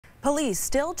Police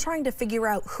still trying to figure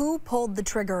out who pulled the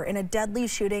trigger in a deadly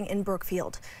shooting in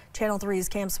Brookfield. Channel 3's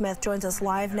Cam Smith joins us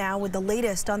live now with the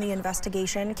latest on the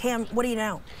investigation. Cam, what do you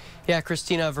know? Yeah,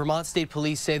 Christina, Vermont State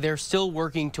Police say they're still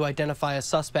working to identify a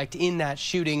suspect in that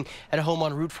shooting at a home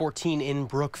on Route 14 in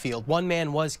Brookfield. One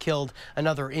man was killed,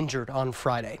 another injured on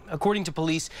Friday. According to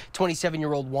police,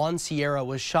 27-year-old Juan Sierra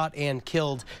was shot and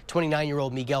killed.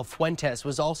 29-year-old Miguel Fuentes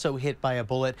was also hit by a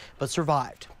bullet but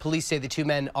survived. Police say the two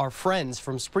men are friends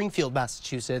from Springfield,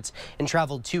 Massachusetts, and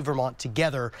traveled to Vermont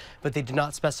together, but they did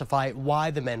not specify why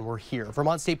the men were here.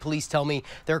 Vermont State Police tell me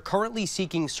they're currently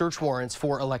seeking search warrants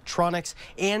for electronics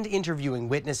and interviewing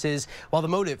witnesses. While the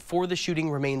motive for the shooting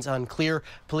remains unclear,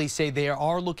 police say they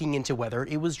are looking into whether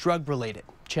it was drug-related.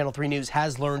 Channel 3 News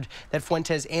has learned that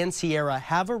Fuentes and Sierra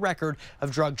have a record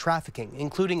of drug trafficking,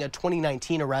 including a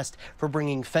 2019 arrest for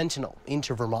bringing fentanyl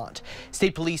into Vermont.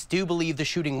 State police do believe the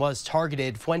shooting was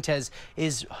targeted. Fuentes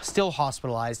is still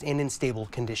hospitalized and in stable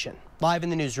condition. Live in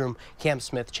the newsroom, Cam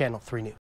Smith, Channel 3 News.